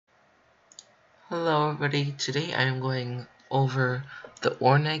Hello everybody, today I am going over the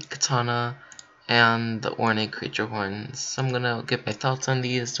Ornate Katana and the Ornate Creature Horns. So I'm gonna give my thoughts on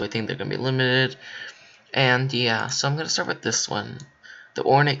these. Do I think they're gonna be limited? And yeah, so I'm gonna start with this one. The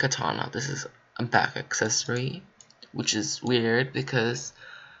Ornate Katana. This is a back accessory, which is weird because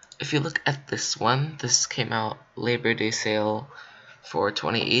if you look at this one, this came out Labor Day sale for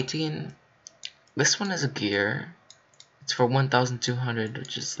 2018. This one is a gear. It's for 1,200,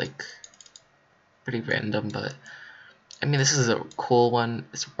 which is like pretty random, but I mean, this is a cool one.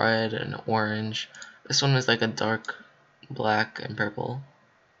 It's red and orange. This one is like a dark black and purple.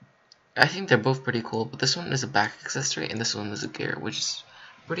 I think they're both pretty cool, but this one is a back accessory and this one is a gear, which is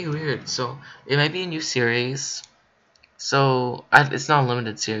pretty weird. So it might be a new series. So it's not a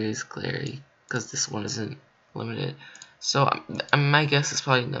limited series, clearly, because this one isn't limited. So my guess is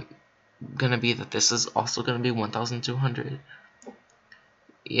probably gonna be that this is also gonna be 1,200.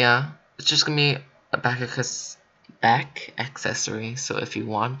 Yeah, it's just gonna be a back accessory, so if you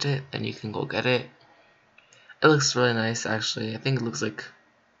want it, then you can go get it. It looks really nice, actually. I think it looks like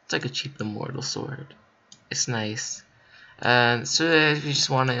it's like a cheap immortal sword. It's nice. And so if you just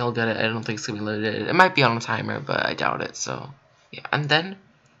want it, you'll get it. I don't think it's gonna be limited. It might be on a timer, but I doubt it. So yeah. And then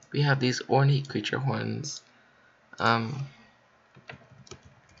we have these ornate creature horns. They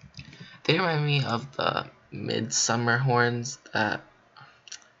remind me of the midsummer horns that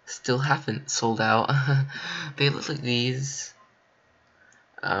still haven't sold out. They look like these.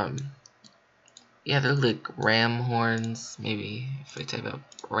 Yeah, they look like ram horns. Maybe if I type out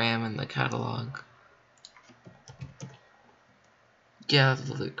ram in the catalog. Yeah, they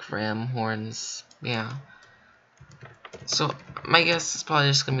look like ram horns. Yeah. So my guess is probably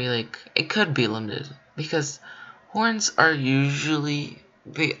just gonna be like, it could be limited because horns are usually,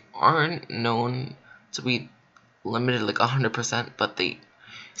 they aren't known to be limited like 100%, but they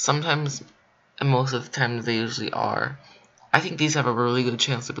sometimes, and most of the time they usually are. I think these have a really good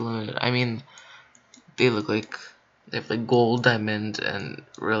chance to be limited. I mean, they look like they have like gold, diamond, and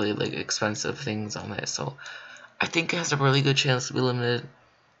really like expensive things on it. So I think it has a really good chance to be limited.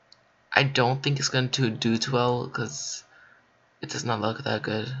 I don't think it's going to do too well because it does not look that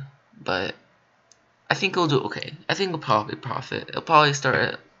good. But I think it'll do okay. I think it'll probably profit. It'll probably start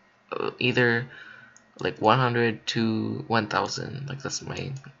at either like 100 to 1,000. Like that's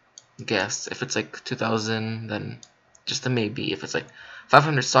my guess. If it's like 2,000, then just a maybe. If it's like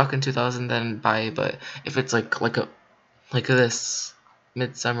 500 stock in 2,000, then buy. But if it's like this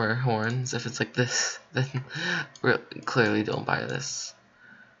midsummer horns, if it's like this, then clearly don't buy this.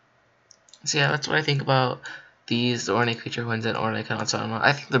 So yeah, that's what I think about these Ornate Creature Horns and Ornate Katana.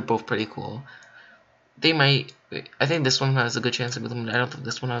 I think they're both pretty cool. They might. I think this one has a good chance to be limited. I don't think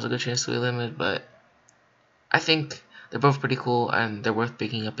this one has a good chance to be limited, but I think they're both pretty cool and they're worth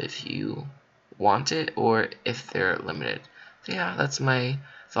picking up if you want it or if they're limited. So yeah, that's my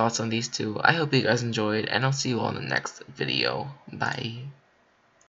thoughts on these two. I hope you guys enjoyed and I'll see you all in the next video. Bye.